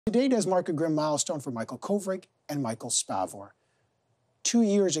Today does mark a grim milestone for Michael Kovrig and Michael Spavor. 2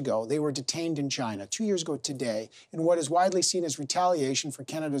 years ago, they were detained in China, 2 years ago today, in what is widely seen as retaliation for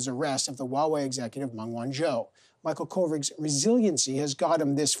Canada's arrest of the Huawei executive Meng Wanzhou. Michael Kovrig's resiliency has got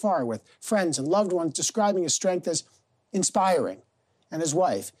him this far, with friends and loved ones describing his strength as inspiring. And his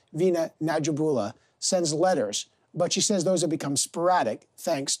wife, Vina Nadjibulla, sends letters, but she says those have become sporadic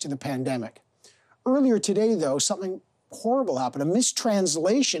thanks to the pandemic. Earlier today, though, something horrible happened. A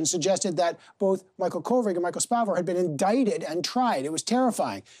mistranslation suggested that both Michael Kovrig and Michael Spavor had been indicted and tried. It was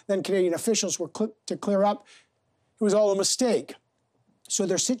terrifying. Then Canadian officials were to clear up it was all a mistake. So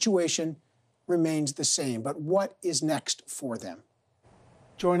their situation remains the same. But what is next for them?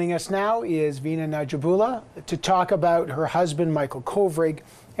 Joining us now is Vina Nadjibulla to talk about her husband, Michael Kovrig,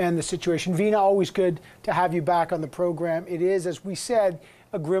 and the situation. Vina, always good to have you back on the program. It is, as we said,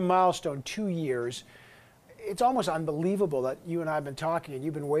 a grim milestone, 2 years. It's almost unbelievable that you and I have been talking and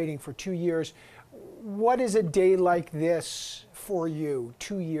you've been waiting for 2 years. What is a day like this for you,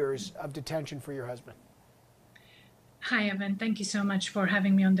 2 years of detention for your husband? Hi, Evan. Thank you so much for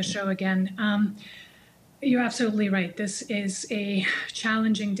having me on the show again. You're absolutely right. This is a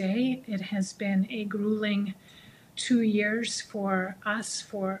challenging day. It has been a grueling 2 years for us,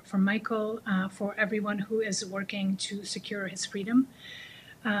 for Michael, for everyone who is working to secure his freedom.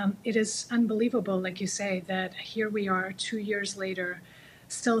 It is unbelievable, like you say, that here we are 2 years later,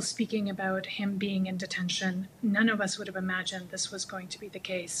 still speaking about him being in detention. None of us would have imagined this was going to be the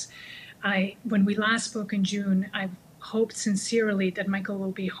case. When we last spoke in June, I hoped sincerely that Michael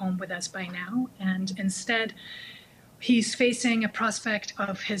will be home with us by now, and instead he's facing a prospect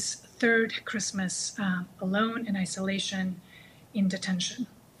of his third Christmas alone in isolation in detention.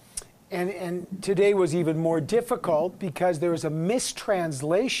 And today was even more difficult because there was a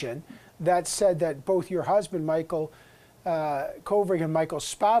mistranslation that said that both your husband, Michael Kovrig, and Michael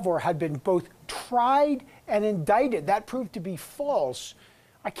Spavor had been both tried and indicted. That proved to be false.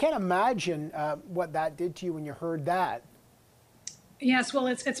 I can't imagine what that did to you when you heard that. Yes, well,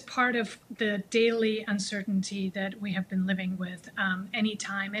 it's part of the daily uncertainty that we have been living with. Any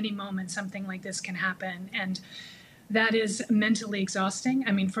time, any moment, something like this can happen. And that is mentally exhausting.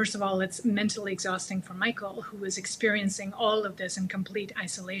 I mean, first of all, it's mentally exhausting for Michael, who is experiencing all of this in complete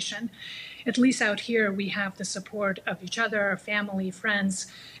isolation. At least out here, we have the support of each other, our family, friends,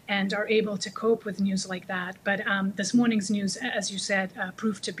 and are able to cope with news like that. But this morning's news, as you said,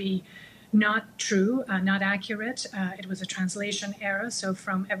 proved to be not true, not accurate. It was a translation error. So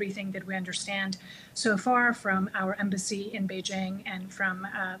from everything that we understand so far from our embassy in Beijing and from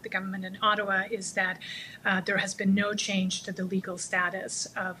the government in Ottawa is that there has been no change to the legal status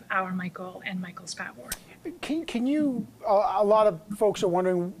of our Michael and Michael Spavor. Can you, a lot of folks are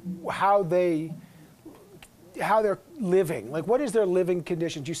wondering how they're living. Like, what is their living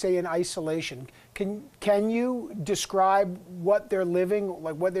conditions? You say in isolation. Can you describe what they're living,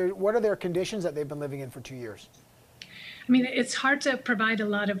 like what are their conditions that they've been living in for 2 years? I mean, it's hard to provide a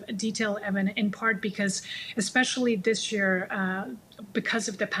lot of detail, Evan, in part because, especially this year, because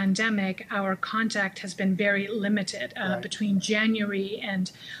of the pandemic, our contact has been very limited. Right. Between January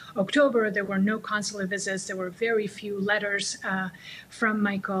and October, there were no consular visits. There were very few letters from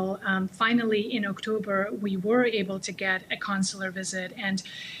Michael. Finally, in October, we were able to get a consular visit and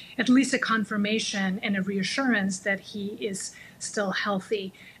at least a confirmation and a reassurance that he is still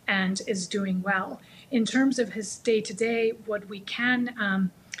healthy and is doing well. In terms of his day-to-day, what we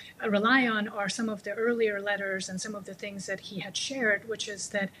can rely on are some of the earlier letters and some of the things that he had shared, which is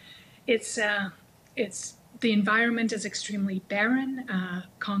that it's the environment is extremely barren,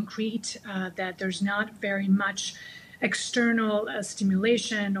 concrete, that there's not very much external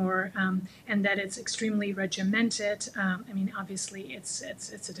stimulation, or and that it's extremely regimented. I mean, obviously, it's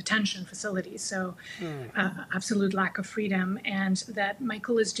a detention facility, so absolute lack of freedom, and that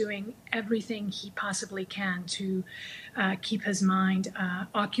Michael is doing everything he possibly can to keep his mind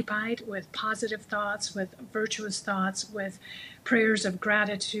occupied with positive thoughts, with virtuous thoughts, with prayers of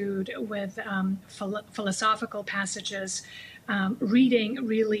gratitude, with philosophical passages. Reading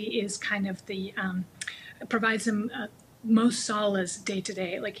really is kind of the provides him most solace day to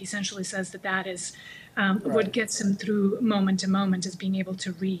day. Like, he essentially says that is right. What gets him through moment to moment is being able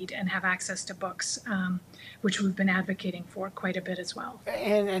to read and have access to books, which we've been advocating for quite a bit as well.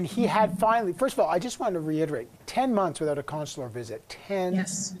 And he had finally, first of all, I just want to reiterate, 10 months without a consular visit, 10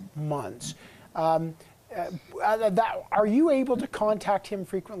 yes. months. Are you able to contact him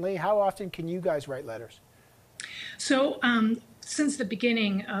frequently? How often can you guys write letters? So since the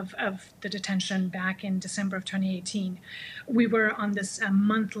beginning of the detention back in December of 2018, we were on this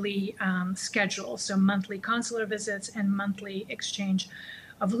monthly schedule, so monthly consular visits and monthly exchange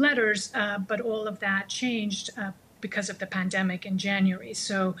of letters, but all of that changed because of the pandemic in January.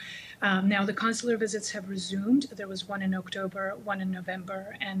 So now the consular visits have resumed. There was one in October, one in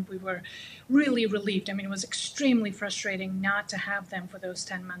November, and we were really relieved. I mean, it was extremely frustrating not to have them for those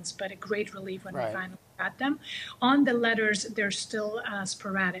 10 months, but a great relief when we finally got them. On the letters, they're still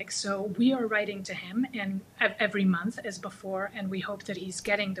sporadic. So we are writing to him and every month as before, and we hope that he's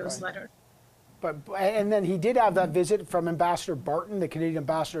getting those letters. And then he did have that visit from Ambassador Barton, the Canadian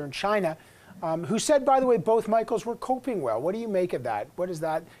ambassador in China, who said, by the way, both Michaels were coping well. What do you make of that? What does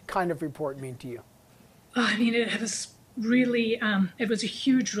that kind of report mean to you? I mean, it was really, it was a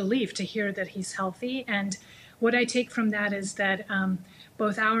huge relief to hear that he's healthy. And what I take from that is that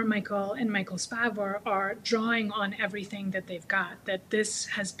both our Michael and Michael Spavor are drawing on everything that they've got, that this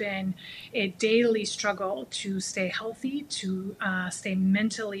has been a daily struggle to stay healthy, to stay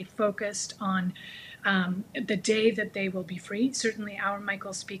mentally focused on the day that they will be free. Certainly our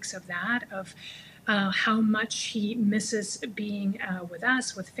Michael speaks of that, of how much he misses being with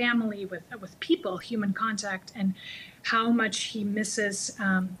us, with family, with people, human contact, and how much he misses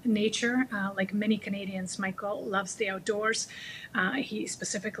nature. Like many Canadians, Michael loves the outdoors. He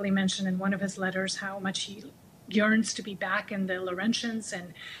specifically mentioned in one of his letters how much he yearns to be back in the Laurentians,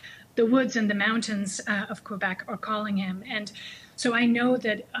 and the woods and the mountains of Quebec are calling him. And so I know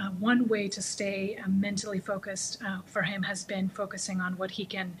that one way to stay mentally focused for him has been focusing on what he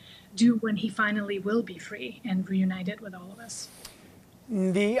can do when he finally will be free and reunited with all of us.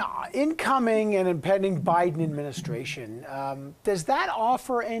 The incoming and impending Biden administration, does that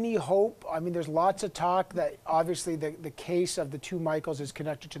offer any hope? I mean, there's lots of talk that obviously the case of the two Michaels is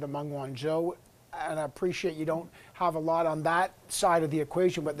connected to the Meng Wanzhou, and I appreciate you don't have a lot on that side of the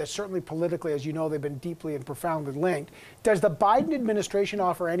equation, but there's certainly politically, as you know, they've been deeply and profoundly linked. Does the Biden administration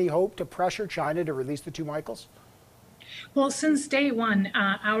offer any hope to pressure China to release the two Michaels? Well, since day one,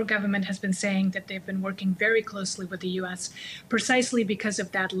 our government has been saying that they've been working very closely with the U.S. precisely because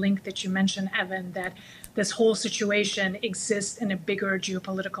of that link that you mentioned, Evan, that this whole situation exists in a bigger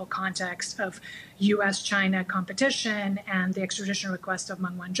geopolitical context of U.S.-China competition and the extradition request of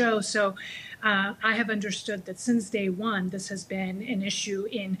Meng Wanzhou. So I have understood that since day one, this has been an issue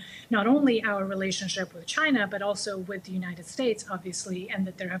in not only our relationship with China, but also with the United States, obviously, and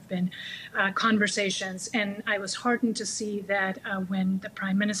that there have been conversations. And I was heartened to see that when the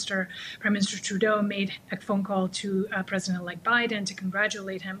Prime Minister Trudeau, made a phone call to President-elect Biden to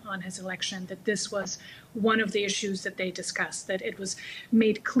congratulate him on his election, that this was one of the issues that they discussed, that it was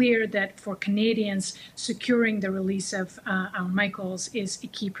made clear that for Canadians, securing the release of our Michaels is a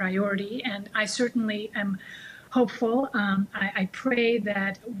key priority. And I certainly am hopeful. I pray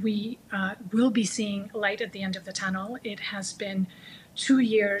that we will be seeing light at the end of the tunnel. It has been 2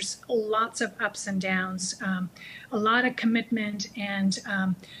 years, lots of ups and downs, a lot of commitment and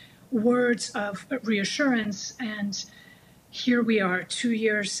words of reassurance. And here we are 2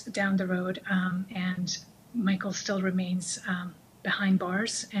 years down the road, and Michael still remains behind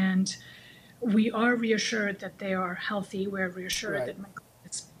bars. And we are reassured that they are healthy. We're reassured that Michael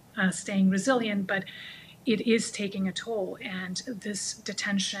is staying resilient, but it is taking a toll. And this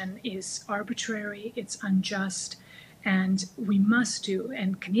detention is arbitrary, it's unjust, and we must do,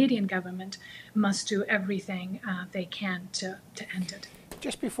 and Canadian government must do everything they can to end it.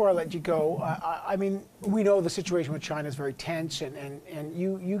 Just before I let you go, I mean, we know the situation with China is very tense, and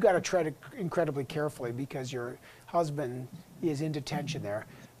you got to tread it incredibly carefully because your husband is in detention there.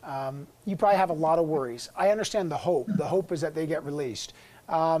 You probably have a lot of worries. I understand the hope. The hope is that they get released.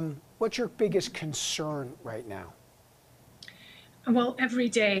 What's your biggest concern right now? Well, every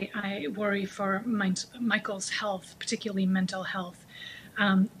day I worry for Michael's health, particularly mental health.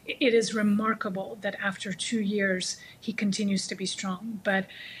 It is remarkable that after 2 years, he continues to be strong. But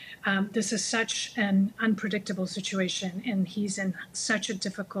this is such an unpredictable situation, and he's in such a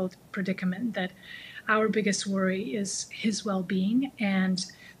difficult predicament that our biggest worry is his well-being. And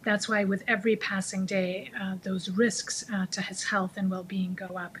that's why with every passing day, those risks to his health and well-being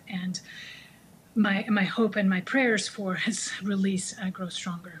go up. And my hope and my prayers for his release grow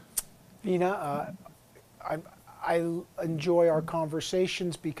stronger. Vina, I enjoy our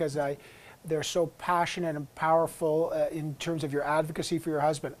conversations because they're so passionate and powerful in terms of your advocacy for your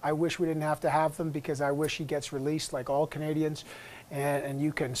husband. I wish we didn't have to have them because I wish he gets released like all Canadians, and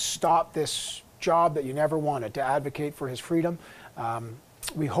you can stop this job that you never wanted to advocate for his freedom.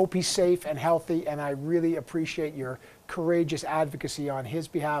 We hope he's safe and healthy, and I really appreciate your courageous advocacy on his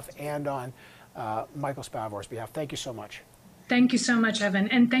behalf and on Michael Spavor's behalf. Thank you so much. Thank you so much, Evan,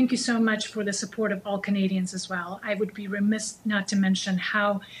 and thank you so much for the support of all Canadians as well. I would be remiss not to mention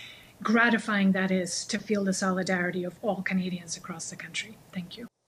how gratifying that is to feel the solidarity of all Canadians across the country. Thank you.